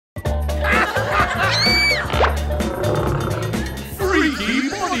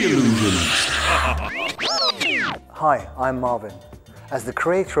body illusions. Hi, I'm Marvin. As the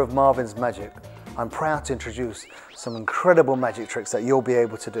creator of Marvin's Magic, I'm proud to introduce some incredible magic tricks that you'll be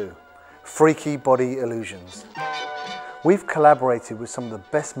able to do. Freaky body illusions. We've collaborated with some of the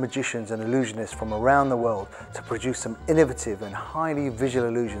best magicians and illusionists from around the world to produce some innovative and highly visual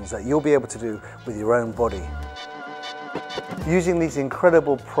illusions that you'll be able to do with your own body. Using these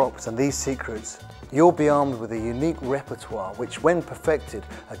incredible props and these secrets, you'll be armed with a unique repertoire which, when perfected,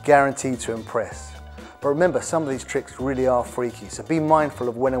 are guaranteed to impress. But remember, some of these tricks really are freaky, so be mindful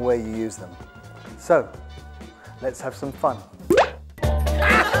of when and where you use them. So, let's have some fun.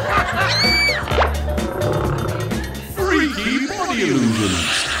 Freaky body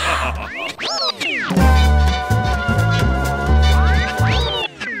illusions.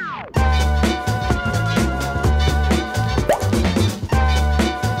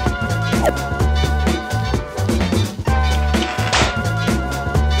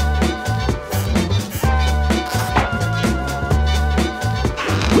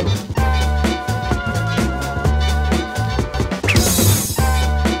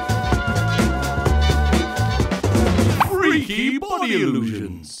 Freaky body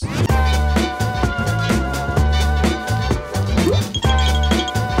illusions.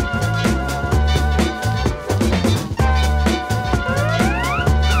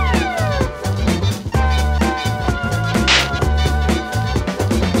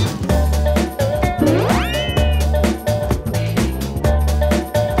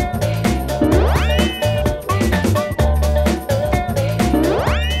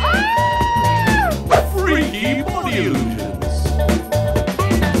 Freaky body illusions.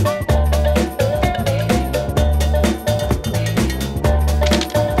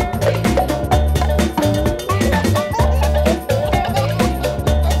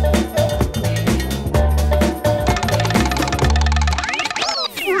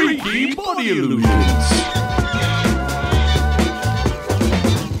 Freaky body illusions.